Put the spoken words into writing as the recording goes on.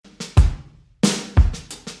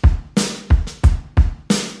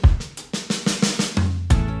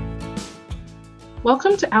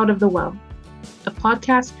Welcome to Out of the Well, a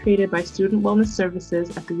podcast created by Student Wellness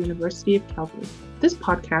Services at the University of Calgary. This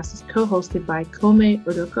podcast is co-hosted by Kome,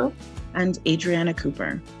 Odoko, and Adrianna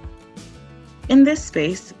Cooper. In this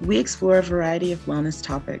space, we explore a variety of wellness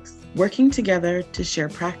topics, working together to share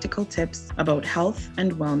practical tips about health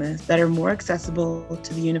and wellness that are more accessible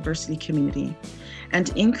to the university community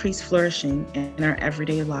and increase flourishing in our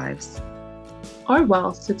everyday lives. Our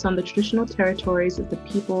well sits on the traditional territories of the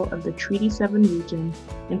people of the Treaty 7 region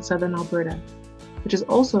in southern Alberta, which is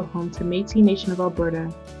also home to Métis Nation of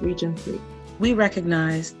Alberta, Region 3. We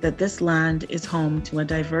recognize that this land is home to a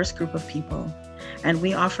diverse group of people, and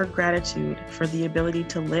we offer gratitude for the ability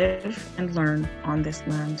to live and learn on this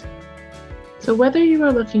land. So whether you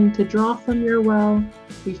are looking to draw from your well,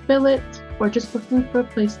 refill it, or just looking for a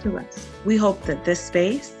place to rest, we hope that this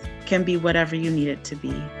space can be whatever you need it to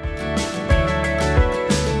be.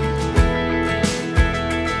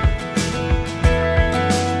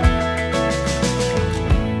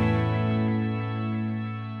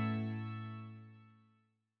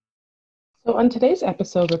 So on today's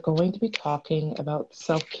episode, we're going to be talking about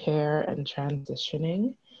self-care and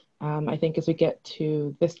transitioning. I think as we get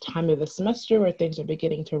to this time of the semester where things are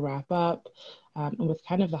beginning to wrap up, and with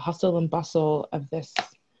kind of the hustle and bustle of this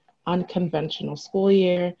unconventional school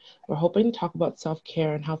year, we're hoping to talk about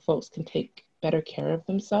self-care and how folks can take better care of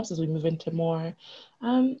themselves as we move into more,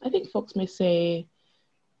 I think folks may say,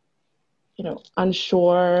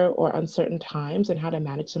 unsure or uncertain times, and how to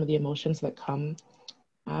manage some of the emotions that come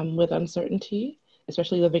with uncertainty,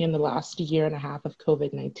 especially living in the last year and a half of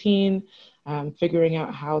COVID-19, figuring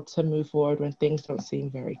out how to move forward when things don't seem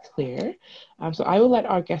very clear. So I will let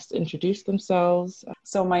our guests introduce themselves.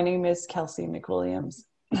 So my name is Kelsey McWilliams,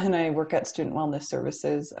 and I work at Student Wellness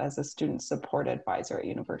Services as a Student Support Advisor at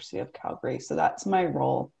University of Calgary. So that's my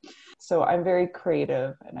role. So I'm very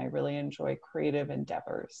creative, and I really enjoy creative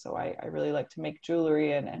endeavors. So I really like to make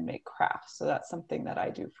jewelry and make crafts. So that's something that I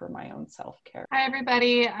do for my own self-care. Hi,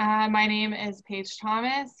 everybody. My name is Paige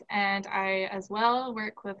Thomas, and I as well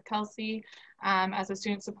work with Kelsey as a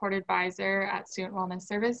Student Support Advisor at Student Wellness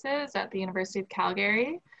Services at the University of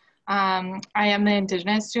Calgary. I am the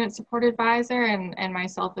Indigenous Student Support Advisor, and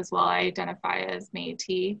myself as well, I identify as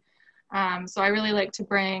Métis. So I really like to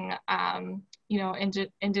bring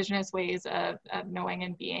Indigenous ways of knowing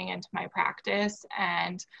and being into my practice,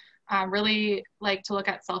 and really like to look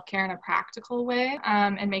at self-care in a practical way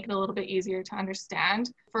and make it a little bit easier to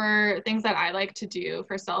understand. For things that I like to do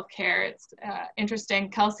for self-care, it's interesting.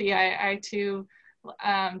 Kelsey, I too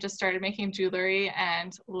just started making jewelry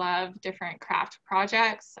and love different craft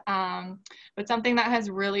projects. But something that has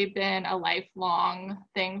really been a lifelong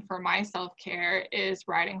thing for my self-care is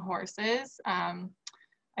riding horses.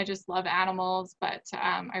 I just love animals, but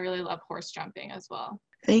I really love horse jumping as well.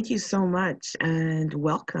 Thank you so much and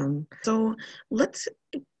welcome. So let's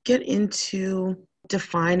get into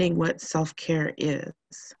defining what self-care is.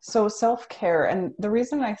 So self-care, and the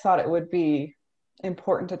reason I thought it would be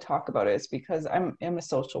important to talk about it is because I'm a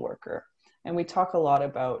social worker, and we talk a lot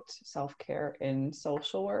about self-care in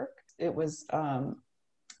social work. It was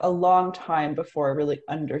a long time before I really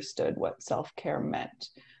understood what self-care meant.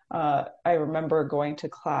 I remember going to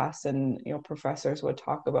class and, professors would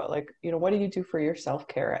talk about what do you do for your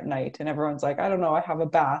self-care at night? And everyone's like, I don't know, I have a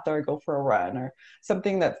bath, or I go for a run, or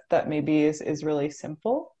something that maybe is really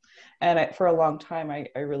simple. And for a long time,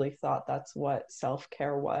 I really thought that's what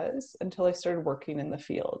self-care was, until I started working in the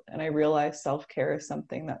field. And I realized self-care is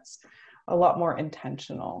something that's a lot more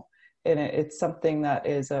intentional. And it's something that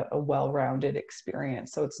is a well-rounded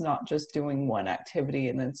experience. So it's not just doing one activity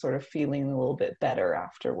and then sort of feeling a little bit better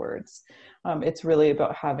afterwards. It's really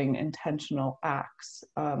about having intentional acts,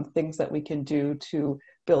 things that we can do to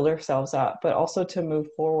build ourselves up, but also to move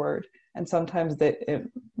forward. And sometimes it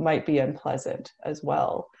might be unpleasant as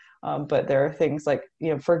well. But there are things like,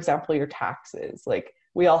 for example, your taxes. Like,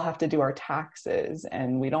 we all have to do our taxes,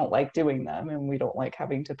 and we don't like doing them, and we don't like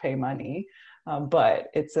having to pay money. But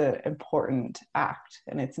it's an important act,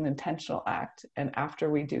 and it's an intentional act. And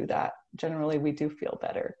after we do that, generally we do feel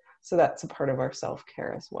better. So that's a part of our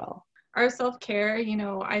self-care as well. Our self-care,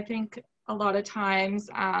 I think a lot of times,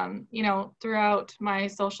 throughout my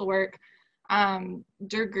social work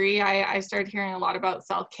degree, I started hearing a lot about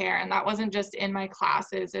self-care, and that wasn't just in my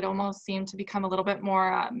classes. It almost seemed to become a little bit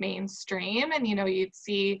more mainstream, and you'd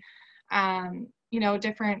see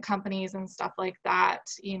different companies and stuff like that,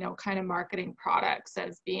 kind of marketing products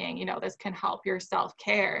as being, this can help your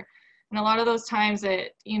self-care. And a lot of those times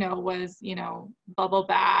it, was, bubble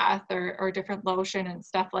bath or different lotion and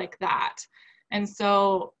stuff like that. And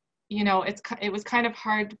so, it was kind of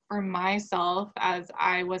hard for myself as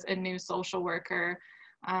I was a new social worker,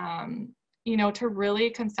 to really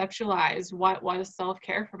conceptualize what was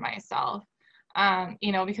self-care for myself.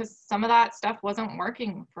 Because some of that stuff wasn't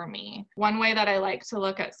working for me. One way that I like to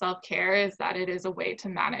look at self-care is that it is a way to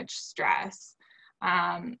manage stress.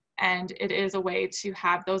 And it is a way to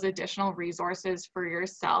have those additional resources for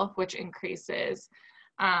yourself, which increases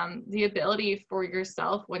the ability for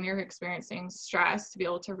yourself when you're experiencing stress to be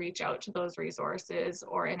able to reach out to those resources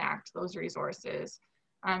or enact those resources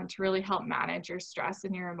to really help manage your stress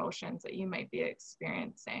and your emotions that you might be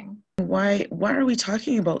experiencing. Why are we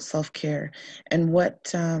talking about self-care, and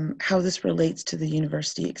how this relates to the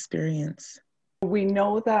university experience? We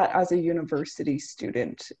know that as a university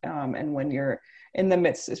student, and when you're in the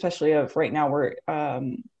midst, especially of right now, we're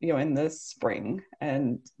in the spring,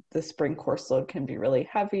 and the spring course load can be really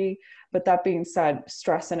heavy. But that being said,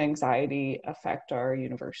 stress and anxiety affect our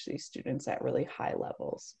university students at really high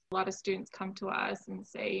levels. A lot of students come to us and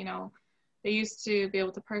say, they used to be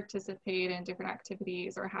able to participate in different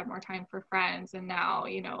activities or had more time for friends, and now,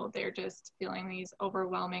 they're just feeling these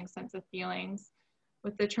overwhelming sense of feelings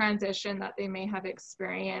with the transition that they may have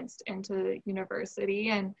experienced into university,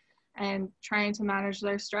 and trying to manage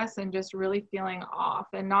their stress and just really feeling off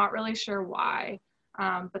and not really sure why.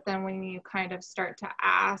 But then when you kind of start to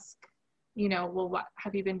ask, well, what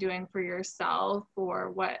have you been doing for yourself, or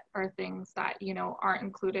what are things that, aren't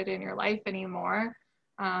included in your life anymore?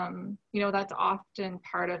 That's often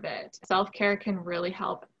part of it. Self-care can really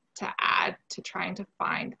help to add to trying to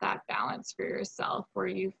find that balance for yourself where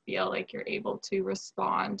you feel like you're able to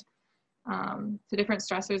respond to different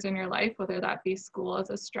stressors in your life, whether that be school as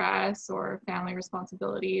a stress or family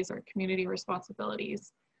responsibilities or community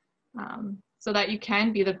responsibilities, so that you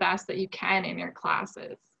can be the best that you can in your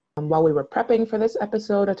classes. While we were prepping for this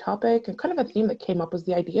episode, a topic and kind of a theme that came up was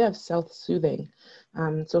the idea of self-soothing.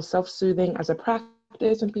 So self-soothing as a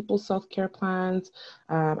practice in people's self-care plans,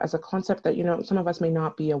 as a concept that, some of us may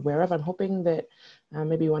not be aware of. I'm hoping that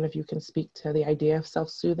maybe one of you can speak to the idea of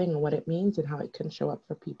self-soothing and what it means and how it can show up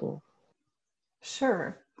for people.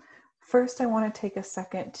 Sure. First, I want to take a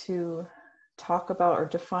second to talk about or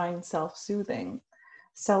define self-soothing.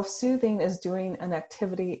 Self-soothing is doing an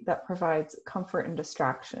activity that provides comfort and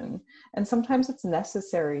distraction. And sometimes it's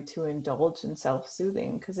necessary to indulge in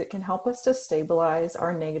self-soothing because it can help us to stabilize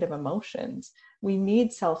our negative emotions. We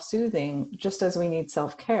need self-soothing just as we need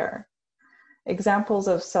self-care. Examples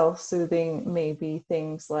of self-soothing may be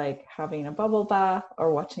things like having a bubble bath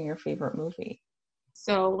or watching your favorite movie.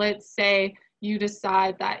 So let's say you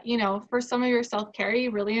decide that, for some of your self-care,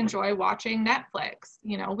 you really enjoy watching Netflix.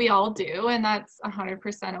 We all do, and that's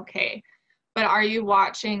 100% okay. But are you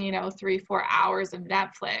watching, 3-4 hours of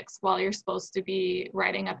Netflix while you're supposed to be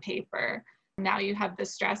writing a paper? Now you have the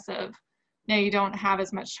stress of, now you don't have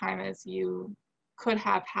as much time as you could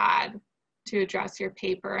have had to address your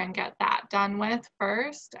paper and get that done with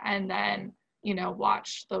first, and then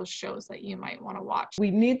watch those shows that you might want to watch.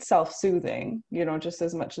 We need self-soothing, just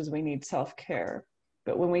as much as we need self-care.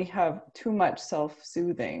 But when we have too much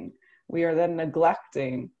self-soothing, we are then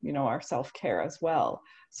neglecting, our self-care as well.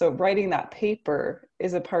 So writing that paper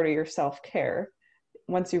is a part of your self-care.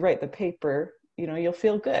 Once you write the paper, you'll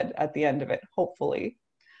feel good at the end of it, hopefully.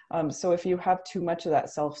 So if you have too much of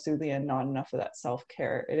that self-soothing and not enough of that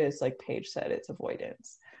self-care, it is like Paige said, it's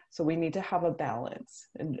avoidance. So we need to have a balance.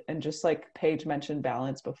 And just like Paige mentioned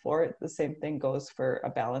balance before, the same thing goes for a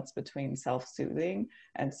balance between self-soothing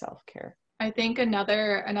and self-care. I think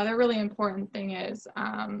another really important thing is,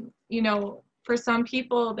 for some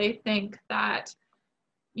people, they think that,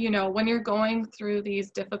 when you're going through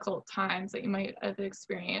these difficult times that you might have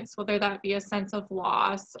experienced, whether that be a sense of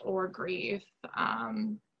loss or grief,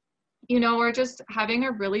 or just having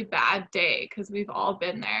a really bad day, because we've all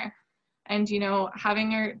been there. And,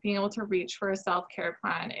 being able to reach for a self-care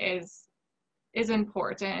plan is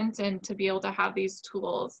important, and to be able to have these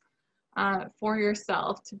tools for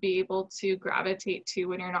yourself to be able to gravitate to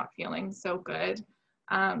when you're not feeling so good.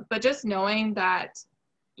 But just knowing that,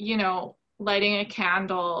 lighting a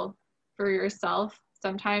candle for yourself,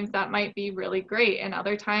 sometimes that might be really great, and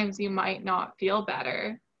other times you might not feel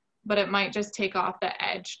better, but it might just take off the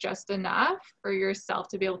edge just enough for yourself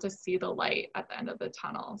to be able to see the light at the end of the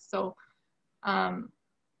tunnel. So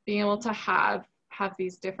being able to have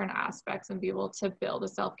these different aspects and be able to build a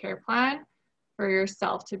self-care plan for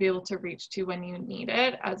yourself to be able to reach to when you need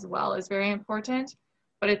it as well is very important.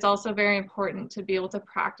 But it's also very important to be able to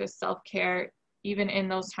practice self-care even in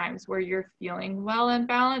those times where you're feeling well and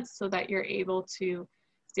balanced, so that you're able to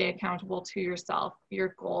stay accountable to yourself,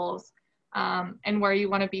 your goals, and where you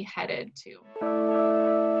want to be headed to.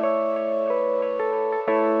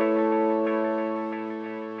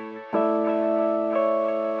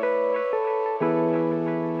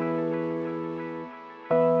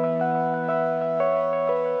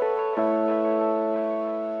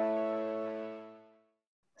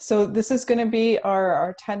 So this is going to be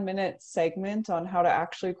our 10-minute segment on how to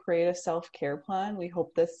actually create a self-care plan. We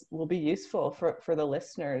hope this will be useful for the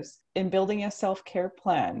listeners. In building a self-care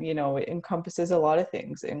plan, you know, it encompasses a lot of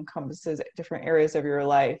things. It encompasses different areas of your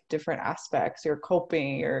life, different aspects, your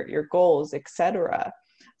coping, your goals, etc.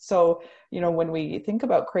 So, you know, when we think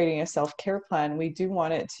about creating a self-care plan, we do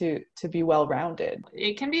want it to be well-rounded.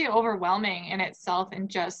 It can be overwhelming in itself, and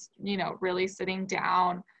just, you know, really sitting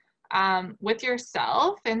down with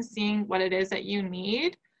yourself and seeing what it is that you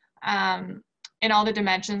need in all the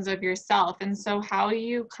dimensions of yourself. And so how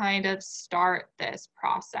you kind of start this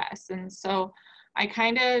process. And so I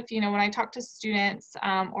kind of, you know, when I talk to students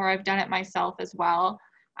or I've done it myself as well,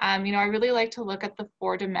 you know, I really like to look at the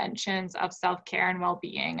 4 dimensions of self-care and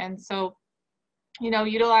well-being. And so, you know,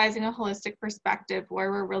 utilizing a holistic perspective where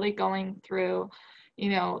we're really going through, you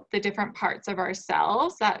know, the different parts of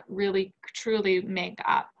ourselves that really truly make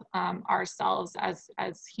up ourselves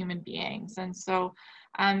as human beings. And so,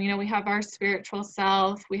 you know, we have our spiritual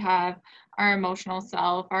self, we have our emotional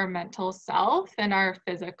self, our mental self, and our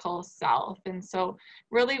physical self. And so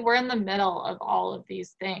really we're in the middle of all of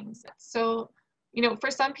these things. So, you know, for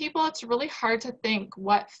some people, it's really hard to think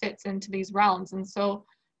what fits into these realms. And so,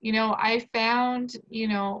 you know, I found, you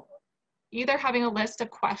know, either having a list of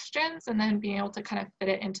questions and then being able to kind of fit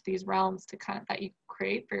it into these realms to kind of that you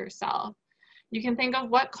create for yourself. You can think of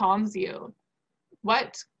what calms you,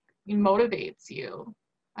 what motivates you,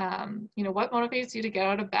 you know, what motivates you to get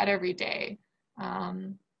out of bed every day,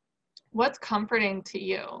 what's comforting to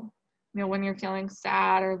you, you know, when you're feeling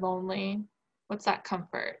sad or lonely, what's that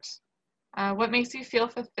comfort, what makes you feel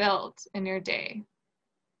fulfilled in your day,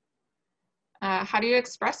 how do you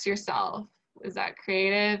express yourself? Is that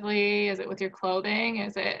creatively? Is it with your clothing?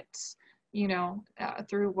 Is it, you know,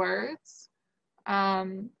 through words?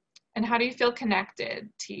 And how do you feel connected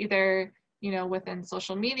to either, you know, within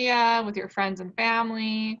social media, with your friends and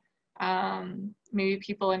family, maybe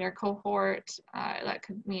people in your cohort? That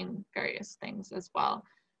could mean various things as well.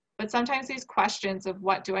 But sometimes these questions of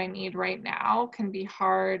what do I need right now can be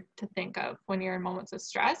hard to think of when you're in moments of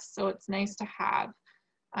stress. So it's nice to have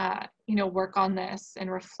you know, work on this and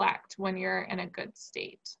reflect when you're in a good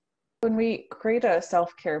state. When we create a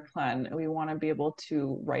self-care plan, we want to be able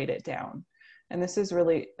to write it down. And this is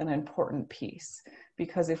really an important piece,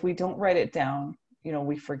 because if we don't write it down, you know,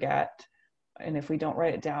 we forget. And if we don't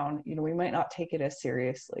write it down, you know, we might not take it as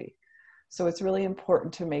seriously. So it's really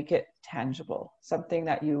important to make it tangible, something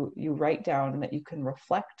that you write down and that you can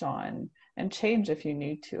reflect on and change if you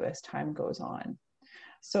need to as time goes on.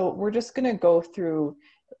 So we're just going to go through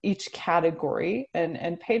each category,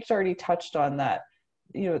 and Paige already touched on that.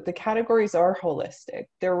 You know, the categories are holistic.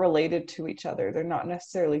 They're related to each other. They're not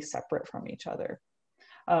necessarily separate from each other.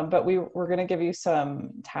 But we're going to give you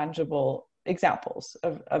some tangible examples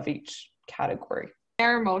of each category.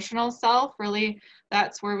 Our emotional self, really,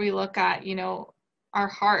 that's where we look at, you know, our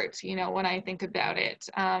heart, you know, when I think about it,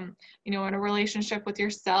 you know, in a relationship with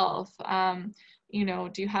yourself, you know,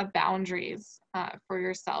 do you have boundaries for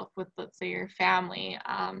yourself with, let's say, your family,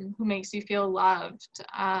 who makes you feel loved,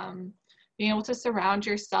 being able to surround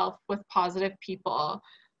yourself with positive people,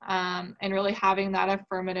 and really having that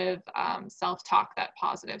affirmative self-talk, that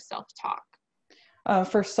positive self-talk.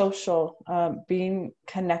 For social, being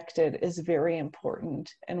connected is very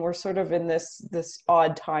important. And we're sort of in this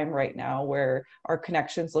odd time right now where our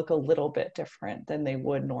connections look a little bit different than they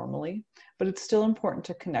would normally. But it's still important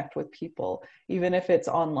to connect with people, even if it's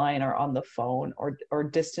online or on the phone or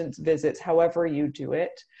distance visits, however you do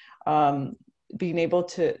it. Being able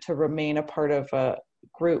to remain a part of a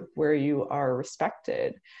group where you are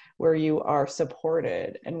respected, where you are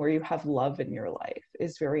supported, and where you have love in your life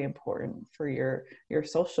is very important for your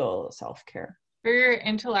social self-care. For your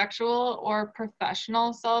intellectual or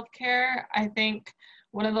professional self-care, I think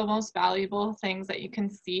one of the most valuable things that you can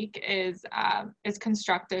seek is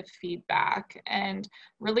constructive feedback, and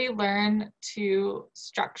really learn to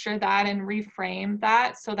structure that and reframe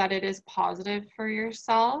that so that it is positive for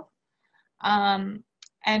yourself.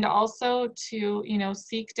 And also to, you know,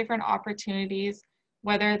 seek different opportunities,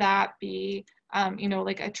 whether that be, you know,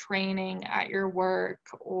 like a training at your work,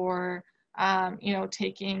 or, you know,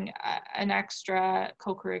 taking an extra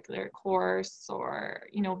co-curricular course, or,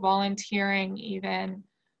 you know, volunteering even.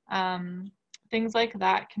 Things like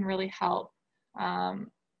that can really help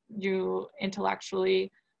you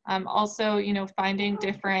intellectually. Also, you know, finding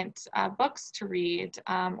different books to read,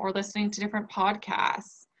 or listening to different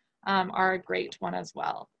podcasts are a great one as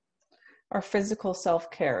well. Our physical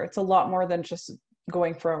self-care, it's a lot more than just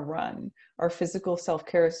going for a run. Our physical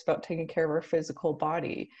self-care is about taking care of our physical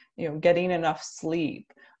body, getting enough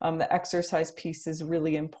sleep. The exercise piece is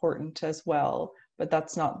really important as well, but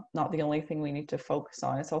that's not the only thing we need to focus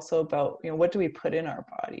on. It's also about, what do we put in our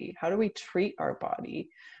body? How do we treat our body?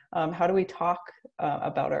 How do we talk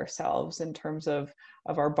about ourselves in terms of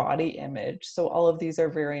our body image? So all of these are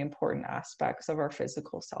very important aspects of our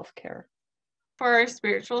physical self-care. For our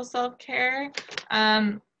spiritual self-care,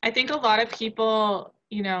 I think a lot of people,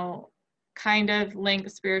 kind of link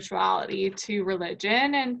spirituality to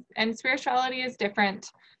religion, and spirituality is different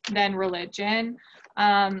than religion.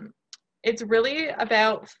 It's really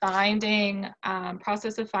about finding,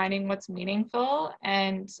 process of finding what's meaningful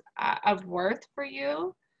and of worth for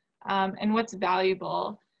you, and what's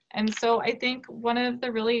valuable. And so I think one of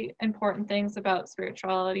the really important things about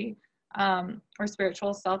spirituality, or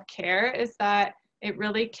spiritual self-care, is that it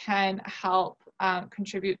really can help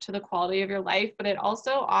contribute to the quality of your life, but it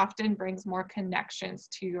also often brings more connections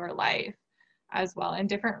to your life as well, and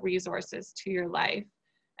different resources to your life.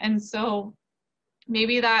 And so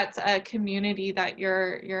maybe that's a community that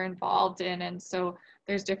you're involved in, and so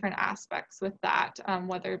there's different aspects with that,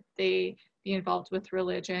 whether they be involved with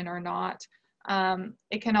religion or not.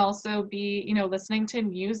 It can also be, listening to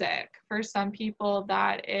music. For some people,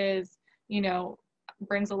 that is,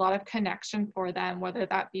 brings a lot of connection for them, whether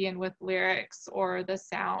that be in with lyrics or the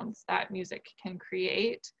sounds that music can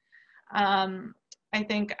create. I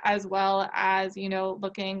think as well as,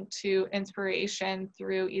 looking to inspiration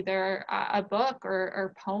through either a book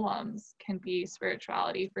or poems can be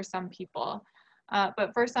spirituality for some people.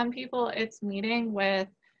 But for some people, it's meeting with,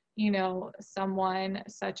 someone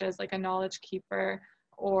such as like a knowledge keeper,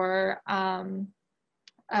 or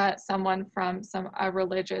someone from a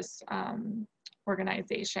religious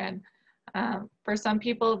organization. For some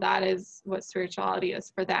people, that is what spirituality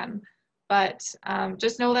is for them. But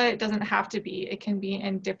just know that it doesn't have to be. It can be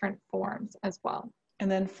in different forms as well.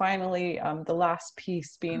 And then finally, the last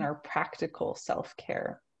piece being our practical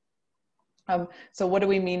self-care. So what do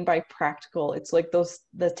we mean by practical? It's like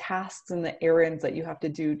the tasks and the errands that you have to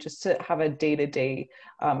do just to have a day-to-day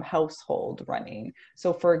household running.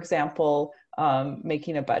 So for example,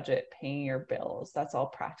 making a budget, paying your bills, that's all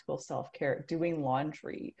practical self-care. Doing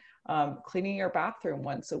laundry, cleaning your bathroom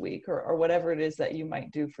once a week, or whatever it is that you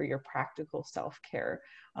might do for your practical self-care.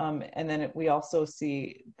 And then we also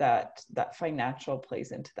see that financial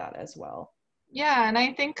plays into that as well. Yeah, and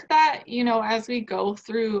I think that, as we go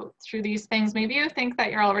through these things, maybe you think that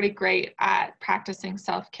you're already great at practicing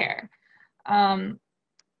self-care. And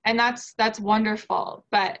that's wonderful.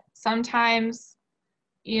 But sometimes,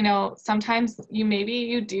 sometimes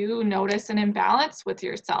you do notice an imbalance with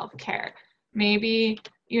your self-care. Maybe,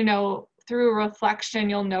 through reflection,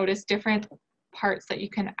 you'll notice different parts that you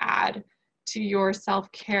can add to your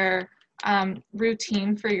self-care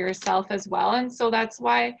routine for yourself as well. And so that's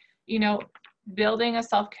why, building a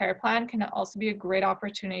self-care plan can also be a great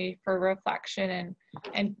opportunity for reflection,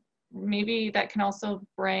 and maybe that can also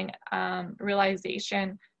bring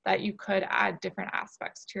realization that you could add different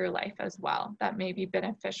aspects to your life as well that may be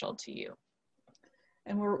beneficial to you.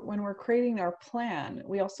 And when we're creating our plan,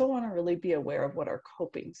 we also want to really be aware of what our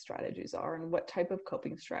coping strategies are and what type of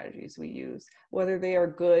coping strategies we use, whether they are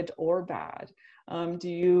good or bad. Do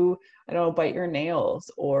you, bite your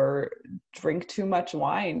nails or drink too much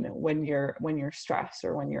wine when you're stressed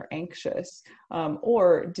or when you're anxious?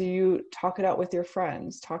 Or do you talk it out with your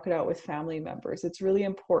friends, talk it out with family members? It's really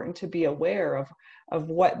important to be aware of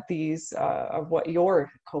what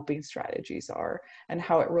your coping strategies are and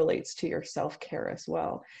how it relates to your self-care as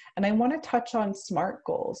well. And I want to touch on SMART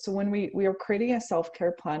goals. So when we are creating a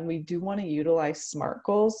self-care plan, we do want to utilize SMART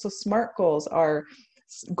goals. So SMART goals are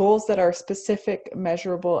goals that are specific,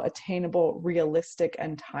 measurable, attainable, realistic,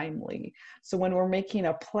 and timely. So when we're making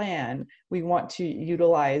a plan, we want to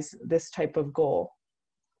utilize this type of goal.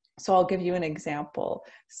 So I'll give you an example.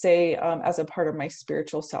 Say, as a part of my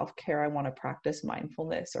spiritual self-care, I want to practice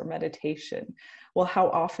mindfulness or meditation. Well, how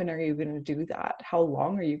often are you going to do that? How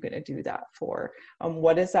long are you going to do that for?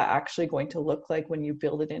 What is that actually going to look like when you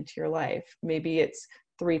build it into your life? Maybe it's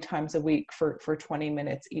 3 times a week for 20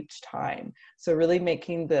 minutes each time. So really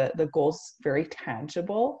making the goals very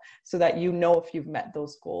tangible so that you know if you've met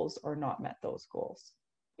those goals or not met those goals.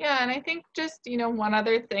 Yeah, and I think just, one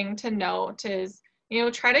other thing to note is,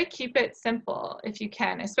 try to keep it simple if you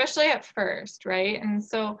can, especially at first, right? And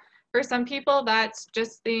so for some people, that's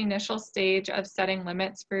just the initial stage of setting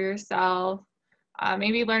limits for yourself,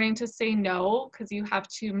 maybe learning to say no because you have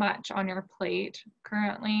too much on your plate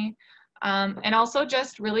currently. And also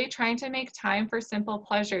just really trying to make time for simple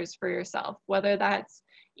pleasures for yourself, whether that's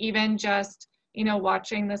even just,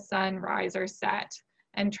 watching the sun rise or set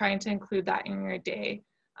and trying to include that in your day.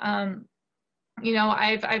 I've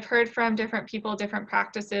heard from different people, different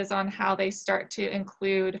practices on how they start to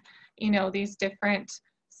include, these different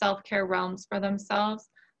self-care realms for themselves.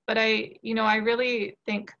 But I really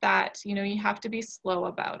think that, you have to be slow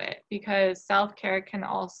about it, because self-care can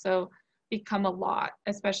also become a lot,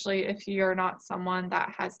 especially if you're not someone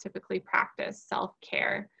that has typically practiced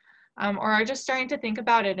self-care, or are just starting to think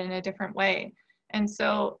about it in a different way. And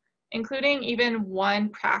so including even one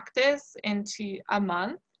practice into a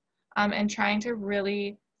month, and trying to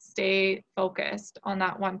really stay focused on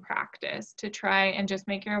that one practice to try and just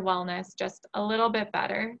make your wellness just a little bit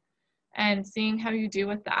better, and seeing how you do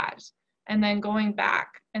with that. And then going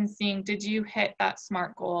back and seeing, did you hit that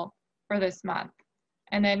SMART goal for this month?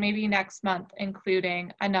 And then maybe next month,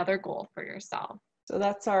 including another goal for yourself. So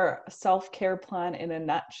that's our self-care plan in a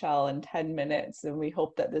nutshell in 10 minutes. And we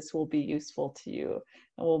hope that this will be useful to you.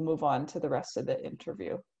 And we'll move on to the rest of the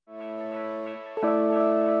interview.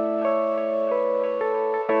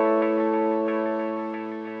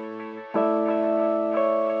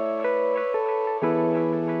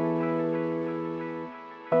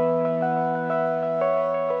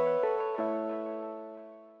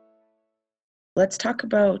 Let's talk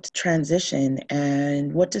about transition,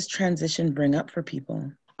 and what does transition bring up for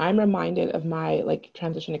people? I'm reminded of my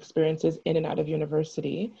transition experiences in and out of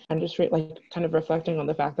university. I'm just kind of reflecting on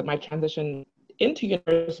the fact that my transition into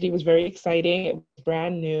university was very exciting. It was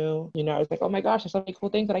brand new. I was like, oh my gosh, there's so many cool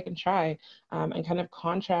things that I can try. And kind of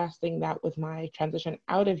contrasting that with my transition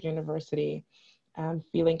out of university,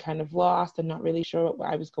 feeling kind of lost and not really sure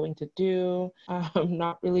what I was going to do,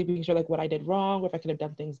 not really being sure what I did wrong, or if I could have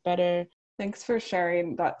done things better. Thanks for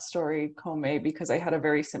sharing that story, Kome, because I had a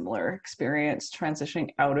very similar experience transitioning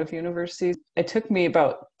out of university. It took me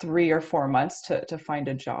about 3 or 4 months to find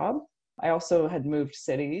a job. I also had moved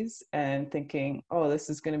cities and thinking, oh, this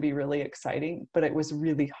is going to be really exciting, but it was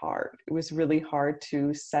really hard. It was really hard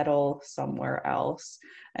to settle somewhere else.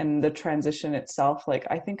 And the transition itself,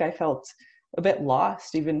 I think I felt a bit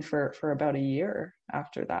lost even for about a year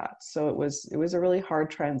after that. So it was a really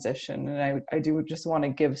hard transition. And I do just want to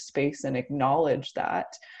give space and acknowledge that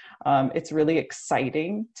it's really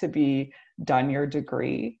exciting to be done your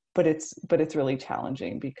degree, but it's really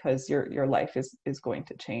challenging because your life is going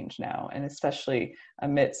to change now. And especially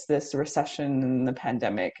amidst this recession and the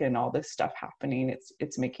pandemic and all this stuff happening,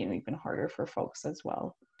 it's making it even harder for folks as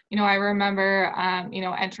well. I remember,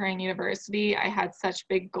 entering university, I had such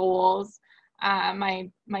big goals. My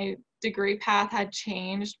degree path had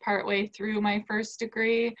changed partway through my first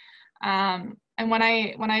degree. And when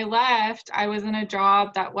I left, I was in a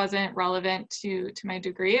job that wasn't relevant to my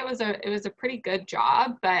degree. It was a pretty good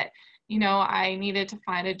job, but, I needed to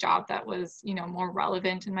find a job that was, more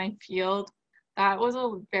relevant in my field. That was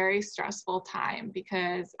a very stressful time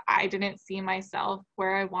because I didn't see myself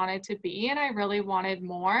where I wanted to be, and I really wanted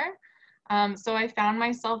more. So I found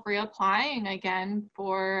myself reapplying again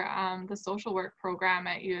for the social work program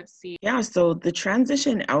at U of C. Yeah, so the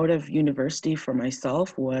transition out of university for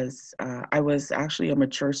myself was, I was actually a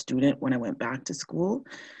mature student when I went back to school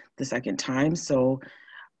the second time. So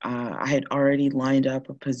I had already lined up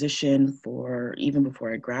a position for even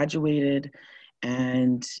before I graduated.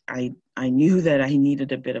 And I knew that I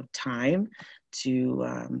needed a bit of time to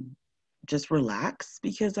just relax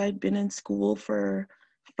because I'd been in school for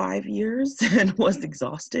 5 years and was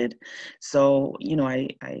exhausted. So,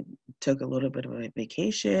 I took a little bit of a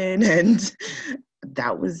vacation, and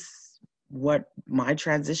that was what my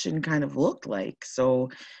transition kind of looked like. So,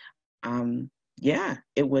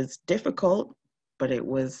 it was difficult, but it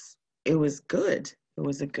was good. It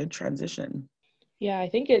was a good transition. Yeah, I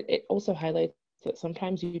think it also highlights that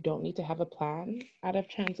sometimes you don't need to have a plan out of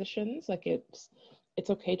transitions. It's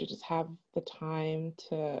okay to just have the time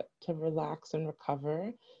to relax and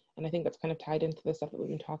recover. And I think that's kind of tied into the stuff that we've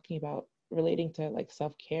been talking about relating to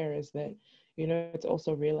self-care, is that, it's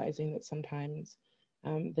also realizing that sometimes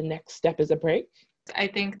the next step is a break. I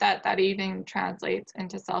think that even translates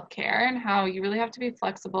into self-care and how you really have to be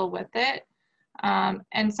flexible with it.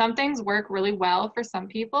 And some things work really well for some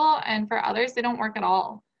people, and for others, they don't work at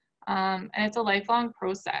all. And it's a lifelong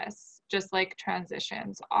process, just like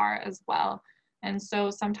transitions are as well. And so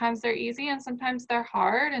sometimes they're easy and sometimes they're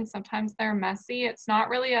hard and sometimes they're messy. It's not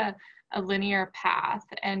really a linear path,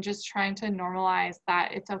 and just trying to normalize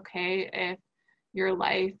that it's okay if your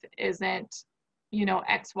life isn't,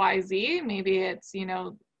 X, Y, Z. Maybe it's,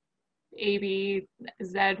 A, B,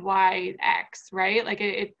 Z, Y, X,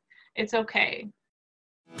 right? It's okay.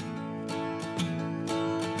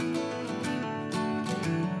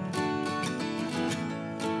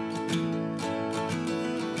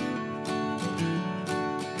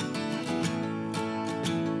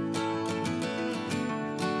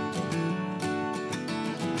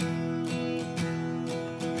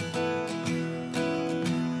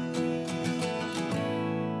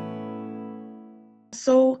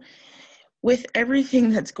 So with everything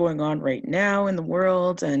that's going on right now in the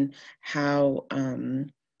world and how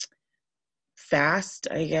fast,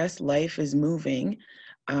 I guess, life is moving,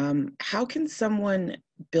 how can someone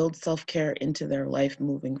build self-care into their life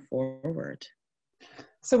moving forward?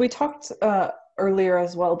 So we talked earlier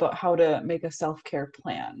as well about how to make a self-care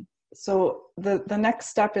plan. So the next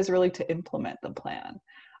step is really to implement the plan.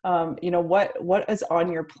 What is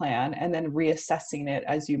on your plan, and then reassessing it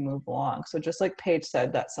as you move along. So just like Paige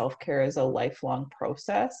said, that self-care is a lifelong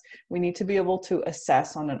process. We need to be able to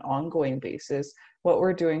assess on an ongoing basis what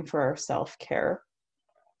we're doing for our self-care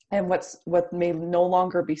and what may no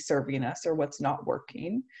longer be serving us or what's not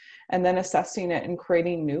working, and then assessing it and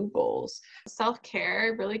creating new goals.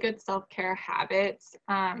 Self-care, really good self-care habits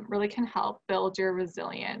really can help build your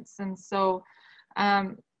resilience. And so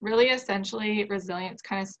really essentially resilience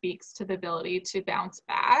kind of speaks to the ability to bounce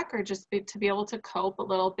back or just to be able to cope a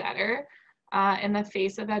little better in the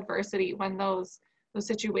face of adversity when those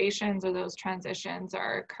situations or those transitions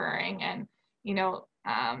are occurring. And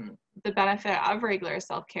the benefit of regular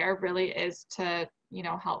self-care really is to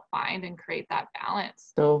help find and create that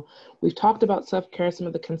balance. So we've talked about self-care, some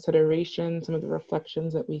of the considerations, some of the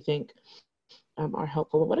reflections that we think are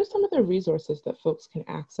helpful. But what are some of the resources that folks can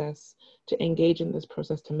access to engage in this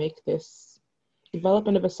process to make this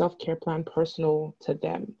development of a self-care plan personal to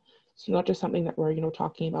them? So not just something that we're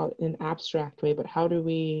talking about in an abstract way, but how do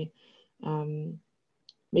we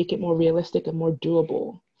make it more realistic and more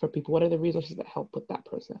doable for people? What are the resources that help with that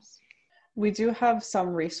process? We do have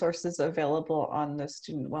some resources available on the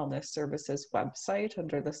Student Wellness Services website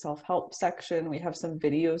under the self-help section. We have some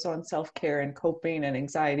videos on self-care and coping and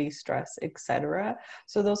anxiety, stress, etc.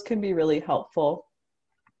 So those can be really helpful.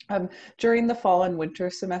 During the fall and winter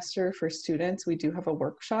semester for students, we do have a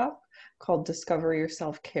workshop called Discover Your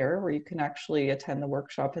Self-Care, where you can actually attend the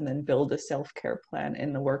workshop and then build a self-care plan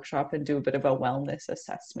in the workshop and do a bit of a wellness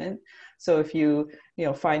assessment. So if you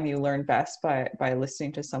find you learn best by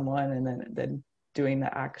listening to someone and then doing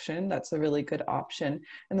the action, that's a really good option.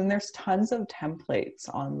 And then there's tons of templates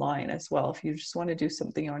online as well. If you just want to do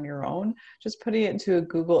something on your own, just putting it into a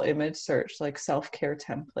Google image search like self-care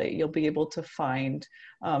template, you'll be able to find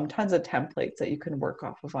tons of templates that you can work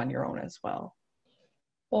off of on your own as well.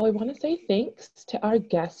 Well, we want to say thanks to our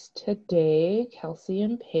guests today, Kelsey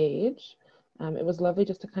and Paige. It was lovely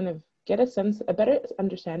just to kind of get a better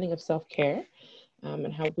understanding of self-care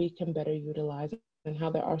and how we can better utilize it, and how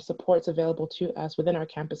there are supports available to us within our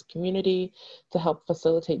campus community to help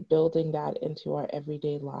facilitate building that into our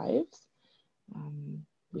everyday lives.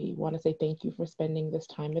 We want to say thank you for spending this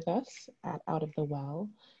time with us at Out of the Well.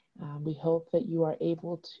 We hope that you are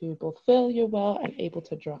able to both fill your well and able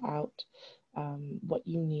to draw out what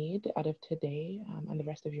you need out of today and the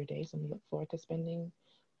rest of your days. And we look forward to spending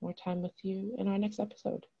more time with you in our next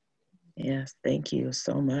episode. Yes, thank you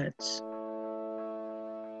so much.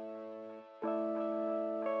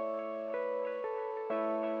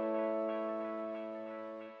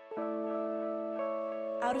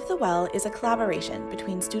 Out of the Well is a collaboration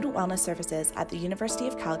between Student Wellness Services at the University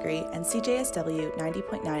of Calgary and CJSW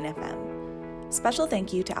 90.9 FM. Special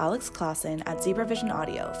thank you to Alex Clausen at Zebra Vision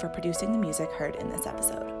Audio for producing the music heard in this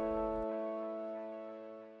episode.